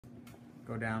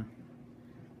go down.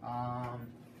 All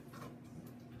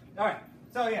right,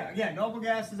 so yeah, again, noble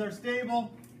gases are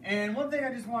stable. And one thing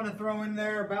I just want to throw in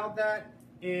there about that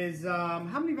is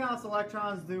how many valence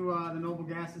electrons do the noble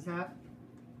gases have?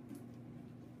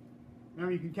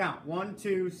 Remember, you can count. 1,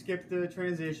 2, skip the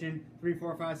transition. 3,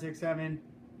 4, 5, 6, 7,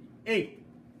 8.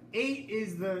 8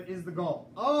 is the goal.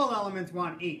 All elements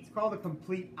want 8. It's called a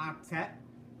complete octet.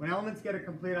 When elements get a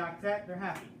complete octet, they're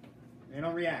happy. They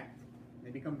don't react.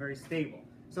 They become very stable.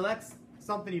 So that's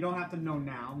something you don't have to know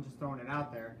now. I'm just throwing it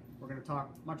out there. We're going to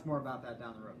talk much more about that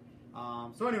down the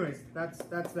road. So anyways, that's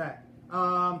that.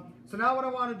 So now what I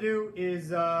want to do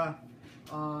is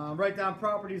write down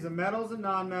properties of metals and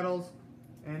nonmetals.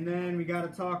 And then we got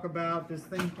to talk about this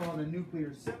thing called a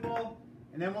nuclear symbol.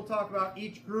 And then we'll talk about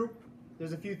each group.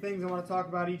 There's a few things I want to talk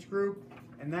about each group.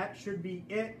 And that should be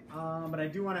it. But I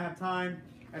do want to have time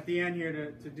at the end here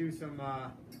to do some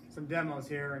demos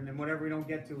here. And then whatever we don't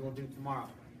get to, we'll do tomorrow.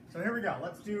 So here we go.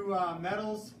 Let's do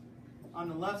metals on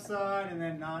the left side and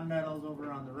then nonmetals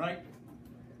over on the right.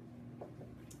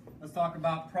 Let's talk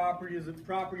about properties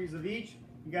of each.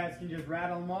 You guys can just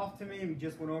rattle them off to me. We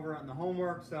just went over it on the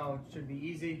homework, so it should be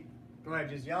easy. Go ahead,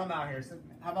 just yell them out here. So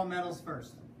how about metals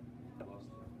first?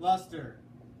 Luster.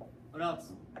 What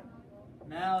else?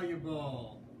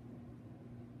 Malleable.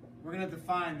 We're going to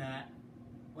define that.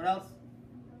 What else?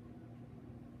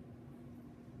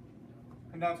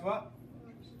 Conducts what?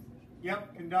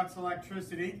 Yep, conducts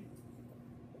electricity.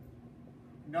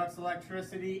 Conducts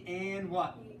electricity and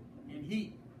what? And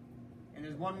heat. And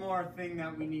there's one more thing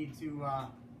that we need to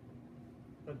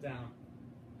put down.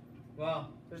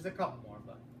 Well, there's a couple more,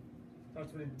 but it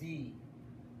starts with a D.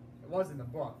 It was in the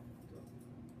book.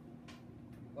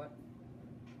 What?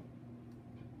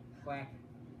 Quack.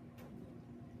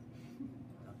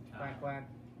 Quack, quack.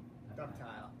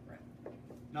 Ductile. Right.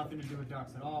 Nothing to do with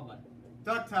ducks at all, but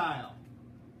ductile.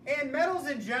 And metals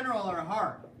in general are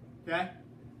hard, okay?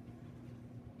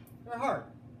 They're hard.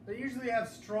 They usually have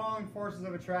strong forces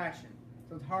of attraction.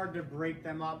 So it's hard to break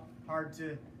them up, hard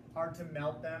to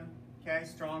melt them. Okay,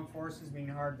 strong forces mean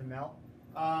hard to melt.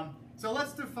 So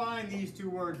let's define these two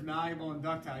words, malleable and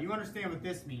ductile. You understand what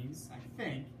this means, I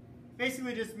think.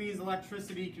 Basically just means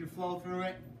electricity can flow through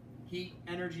it, heat,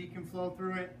 energy can flow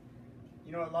through it.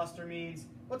 You know what luster means?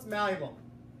 What's malleable?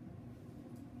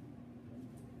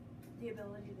 The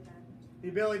ability to bend. The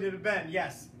ability to bend,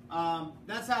 yes.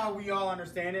 That's how we all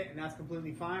understand it, and that's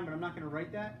completely fine, but I'm not going to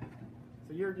write that.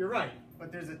 So you're right.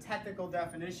 But there's a technical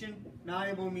definition.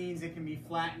 Malleable means it can be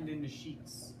flattened into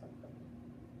sheets.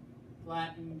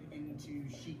 Flattened into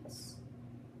sheets.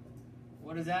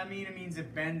 What does that mean? It means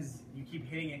it bends. You keep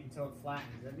hitting it until it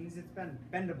flattens. That means it's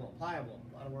bendable, pliable.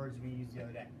 A lot of words we used the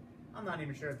other day. I'm not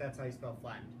even sure if that's how you spell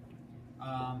flattened.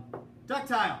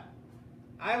 Ductile.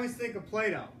 I always think of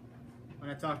Play-Doh when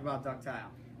I talk about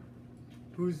ductile.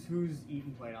 Who's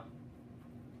eaten Play-Doh?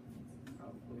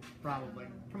 Probably.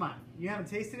 Come on. You haven't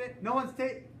tasted it? No one's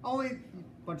tasted. Only a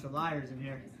bunch of liars in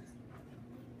here.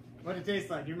 What did it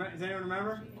taste like? Does anyone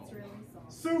remember? It's really salty.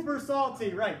 Super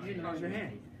salty. Right. You didn't wash your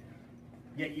hand.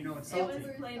 Yet you know it's salty. It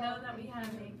was Play-Doh that we had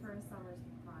to make for a summer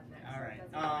project. All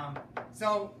right.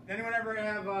 So, anyone ever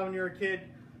have when you were a kid,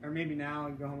 or maybe now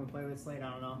you go home and play with a slate?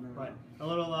 I don't know. But a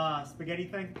little spaghetti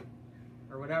thing,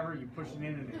 or whatever. You push it in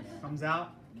and it comes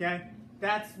out. Okay.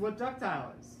 That's what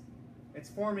ductile is. It's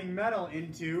forming metal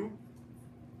into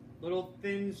little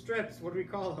thin strips. What do we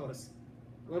call those?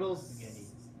 Little spaghetti.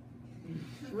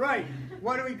 Right.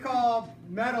 What do we call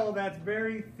metal that's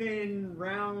very thin,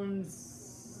 round,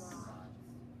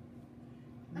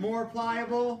 more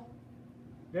pliable?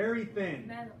 Very thin.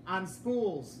 Metal. On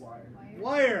spools. Wire.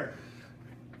 Wire.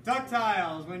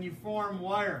 Ductile is when you form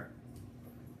wire.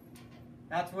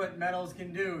 That's what metals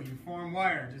can do. You form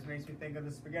wire. It just makes me think of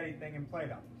the spaghetti thing in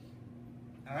Play-Doh.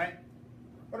 All right?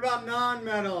 What about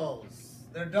non-metals?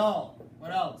 They're dull.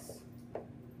 What else?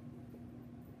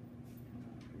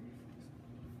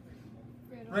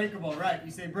 Breakable, right.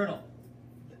 You say brittle.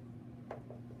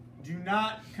 Do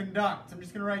not conduct. I'm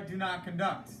just going to write do not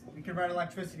conduct. We can write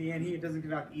electricity and heat. It doesn't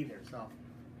conduct either. So I'm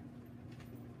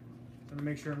going to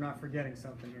make sure I'm not forgetting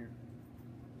something here.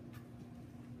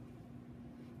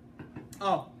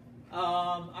 Oh,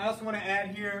 I also want to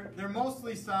add here, they're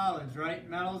mostly solids, right?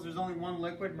 Metals, there's only one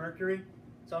liquid, mercury.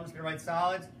 So I'm just going to write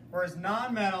solids. Whereas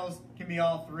non-metals can be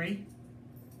all three.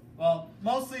 Well,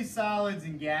 mostly solids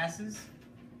and gases.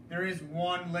 There is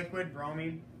one liquid,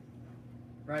 bromine.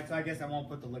 Right, so I guess I won't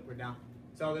put the liquid down.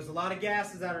 So there's a lot of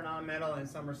gases that are non-metal and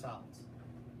some are solids.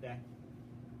 Okay.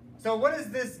 So what is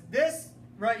this? This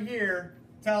right here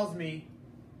tells me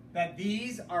that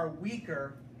these are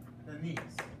weaker than these.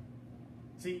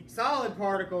 See, solid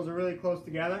particles are really close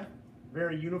together,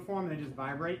 very uniform, they just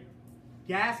vibrate.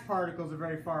 Gas particles are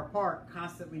very far apart,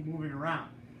 constantly moving around.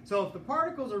 So if the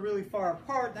particles are really far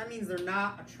apart, that means they're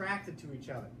not attracted to each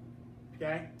other.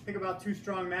 Okay? Think about two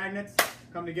strong magnets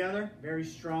come together, very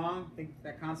strong. Think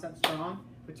that concept strong.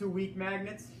 The two weak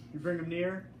magnets, you bring them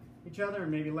near each other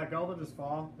and maybe let go, they'll just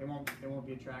fall. They won't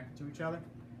be attracted to each other.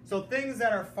 So things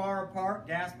that are far apart,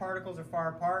 gas particles are far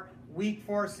apart, weak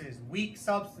forces, weak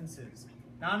substances.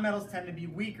 Nonmetals tend to be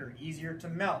weaker, easier to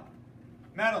melt.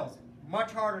 Metals,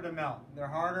 much harder to melt. They're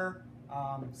harder,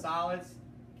 solids,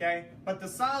 okay? But the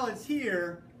solids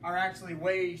here are actually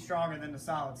way stronger than the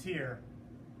solids here,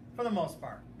 for the most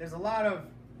part. There's a lot of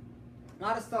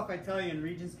stuff I tell you in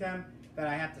Regents Chem that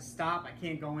I have to stop. I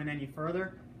can't go in any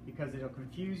further because it'll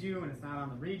confuse you and it's not on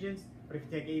the Regents. But if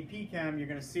you take AP Chem, you're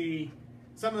gonna see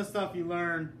some of the stuff you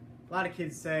learn. A lot of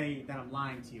kids say that I'm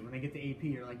lying to you. When they get to AP,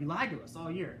 you're like, you lied to us all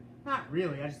year. Not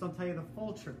really, I just don't tell you the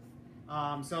full truth.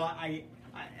 So I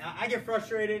get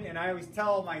frustrated, and I always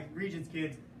tell my Regents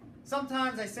kids,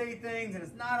 sometimes I say things and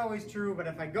it's not always true, but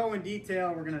if I go in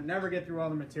detail, we're gonna never get through all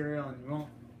the material and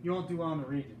you won't do well in the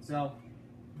Regents. So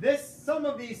some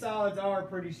of these solids are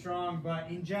pretty strong, but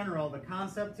in general, the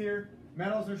concept here,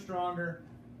 metals are stronger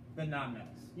than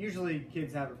nonmetals. Usually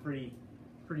kids have a pretty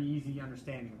easy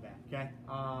understanding of that, okay?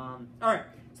 All right,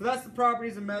 so that's the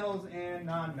properties of metals and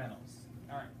nonmetals.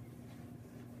 All right.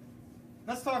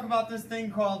 Let's talk about this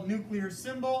thing called nuclear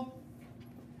symbol,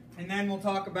 and then we'll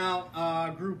talk about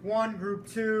group 1, group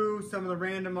 2, some of the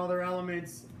random other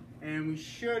elements, and we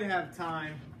should have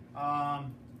time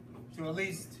to at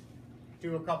least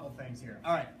do a couple things here.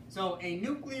 All right, so a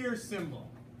nuclear symbol.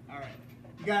 All right,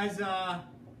 you guys have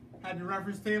your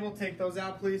reference table. Take those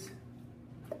out, please.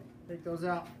 Take those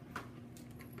out.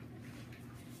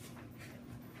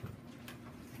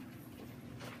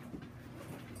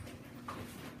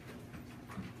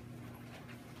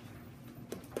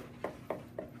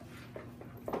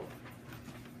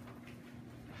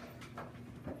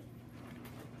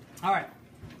 All right.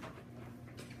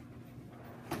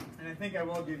 And I think I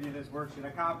will give you this worksheet. I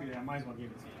copied it. I might as well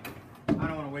give it to you. I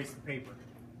don't want to waste the paper.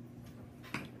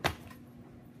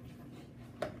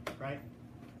 Right?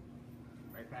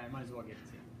 Right, Pat? I might as well give it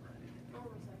to you.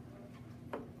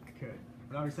 I could.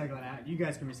 But I'll recycle it after. You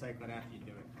guys can recycle it after you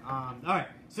do it. All right.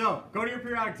 So, go to your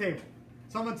periodic table.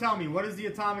 Someone tell me, what is the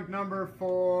atomic number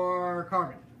for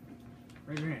carbon?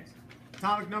 Raise your hands.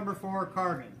 Atomic number for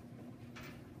carbon.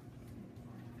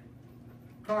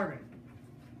 Carbon.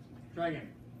 Try again.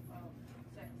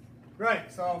 6.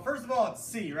 Right, so first of all, it's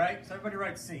C, right? So everybody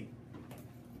writes C.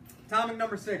 Atomic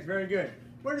number 6, very good.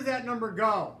 Where does that number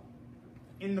go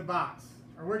in the box?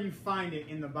 Or where do you find it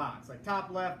in the box? Like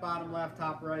top left,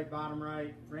 top right, bottom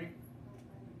right, right?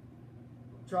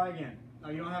 Try again. Oh,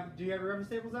 you don't have, do you have your reference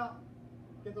tables out?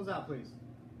 Get those out, please.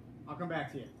 I'll come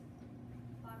back to you.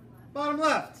 Bottom left. Bottom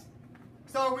left.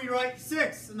 So we write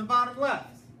 6 in the bottom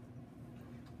left.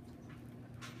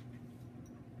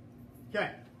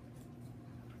 Okay.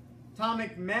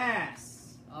 Atomic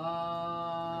mass.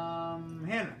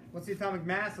 Hannah, what's the atomic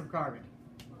mass of carbon?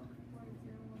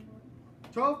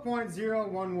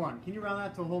 12.011. Can you round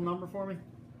that to a whole number for me?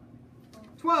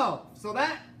 12. So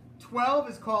that 12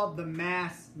 is called the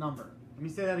mass number. Let me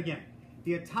say that again.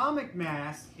 The atomic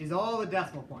mass is all the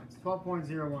decimal points,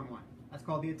 12.011. That's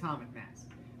called the atomic mass.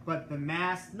 But the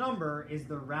mass number is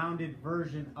the rounded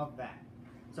version of that.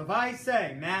 So if I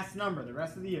say mass number the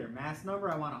rest of the year, mass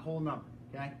number, I want a whole number,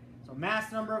 okay? So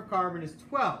mass number of carbon is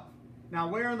 12. Now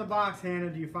where in the box, Hannah,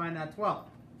 do you find that 12?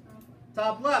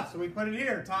 Top left, so we put it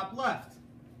here, top left.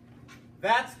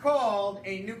 That's called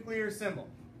a nuclear symbol.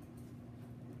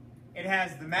 It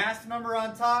has the mass number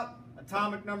on top,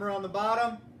 atomic number on the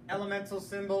bottom, elemental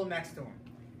symbol next to them.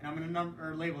 And I'm going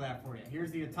to label that for you.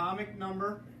 Here's the atomic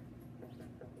number,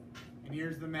 and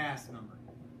here's the mass number.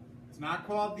 It's not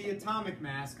called the atomic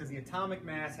mass because the atomic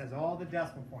mass has all the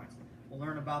decimal points. We'll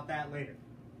learn about that later.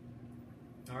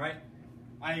 All right?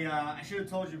 I should have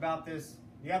told you about this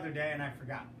the other day and I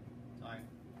forgot. So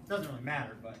it doesn't really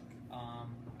matter, but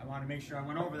I want to make sure I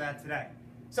went over that today.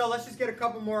 So let's just get a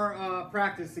couple more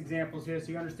practice examples here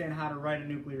so you understand how to write a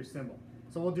nuclear symbol.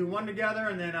 So we'll do one together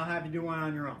and then I'll have you do one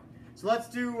on your own. So let's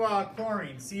do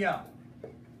chlorine, Cl.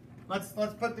 Let's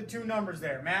put the two numbers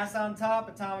there. Mass on top,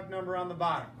 atomic number on the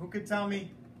bottom. Who could tell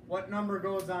me what number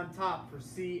goes on top for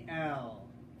Cl?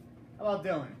 How about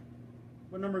Dylan?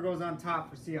 What number goes on top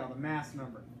for Cl, the mass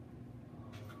number?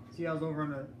 Cl's over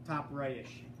on the top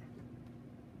right-ish.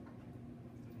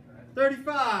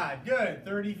 35, good.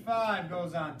 35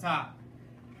 goes on top.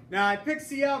 Now I picked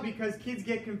Cl because kids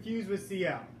get confused with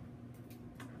Cl.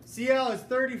 Cl is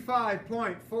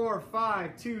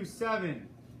 35.4527.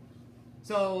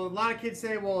 So a lot of kids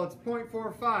say, well, it's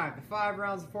 0.45. The 5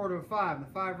 rounds of 4 to a 5, and the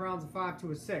 5 rounds of 5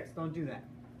 to a 6. Don't do that.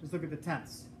 Just look at the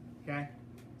tenths. Okay?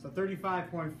 So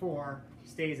 35.4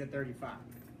 stays at 35.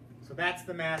 So that's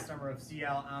the mass number of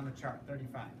Cl on the chart,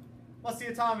 35. What's the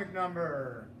atomic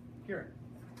number? Here.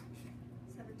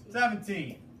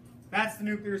 17. That's the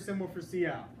nuclear symbol for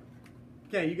Cl.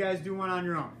 Okay, you guys do one on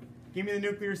your own. Give me the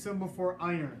nuclear symbol for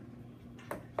iron.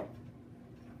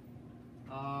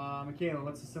 Michaela,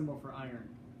 what's the symbol for iron?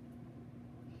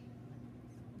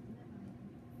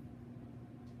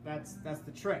 That's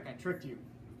the trick. I tricked you.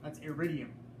 That's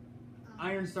iridium.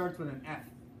 Iron starts with an F.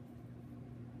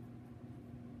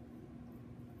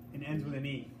 And ends with an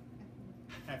E.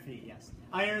 Fe, yes.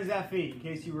 Iron is Fe, in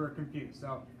case you were confused.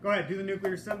 So go ahead, do the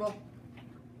nuclear symbol.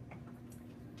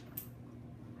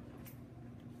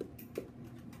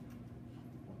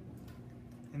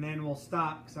 And then we'll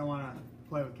stop because I want to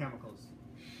play with chemicals.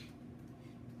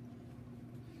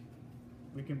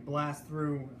 We can blast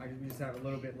through. We just have a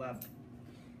little bit left.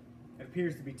 It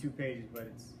appears to be 2 pages, but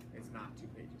it's not 2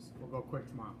 pages. We'll go quick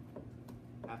tomorrow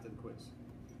after the quiz.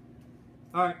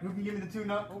 All right, who can give me the 2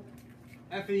 numbers?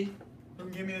 Fe. Who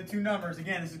can give me the 2 numbers?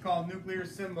 Again, this is called nuclear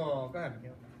symbol. Go ahead,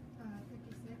 Miguel.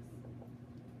 56 and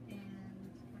 26.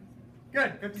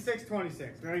 Good, 56,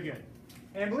 26. Very good.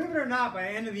 And believe it or not, by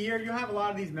the end of the year, you'll have a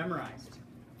lot of these memorized.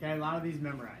 Okay, a lot of these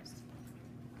memorized.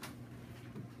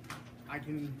 I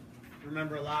can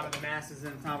remember a lot of the masses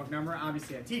and atomic number.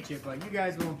 Obviously, I teach it, but you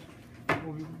guys won't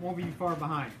be far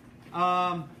behind.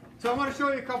 So I want to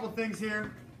show you a couple things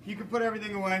here. You can put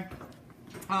everything away.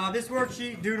 This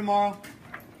worksheet due tomorrow.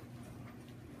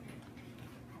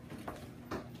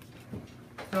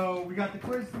 So we got the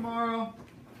quiz tomorrow.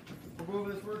 We'll go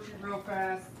over this worksheet real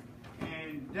fast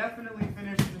and definitely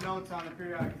finish the notes on the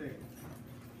periodic table.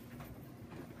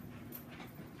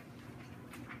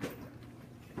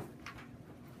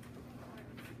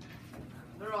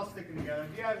 They're all sticking together.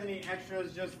 If you have any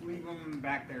extras, just leave them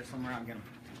back there somewhere. I'll get them.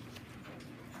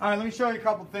 All right, let me show you a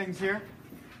couple things here.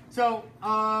 So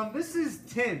this is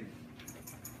tin. I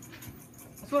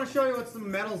just want to show you what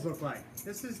some metals look like.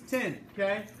 This is tin,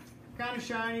 okay? Kind of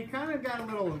shiny, kind of got a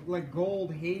little like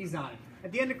gold haze on it.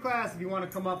 At the end of class, if you want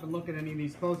to come up and look at any of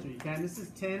these closer, you can. This is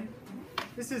tin.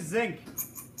 This is zinc.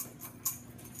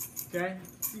 Okay?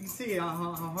 You can see how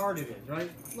hard it is,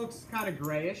 right? Looks kind of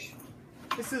grayish.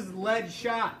 This is lead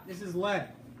shot. This is lead.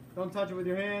 Don't touch it with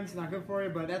your hands. Not good for you,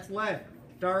 but that's lead.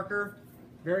 Darker,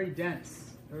 very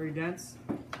dense. Very dense.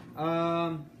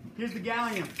 Here's the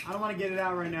gallium. I don't want to get it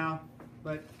out right now,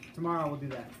 but tomorrow we'll do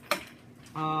that.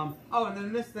 Oh, and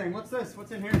then this thing. What's this?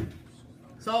 What's in here?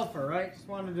 Sulfur, right? Just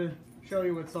wanted to show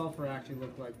you what sulfur actually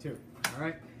looked like too. All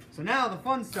right. So now the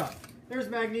fun stuff. There's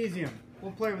magnesium.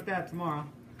 We'll play with that tomorrow.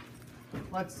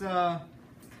 Let's do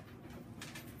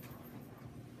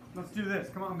this.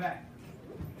 Come on back.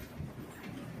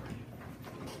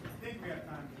 I think we have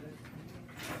time for this.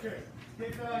 Sure.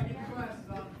 Get your glasses.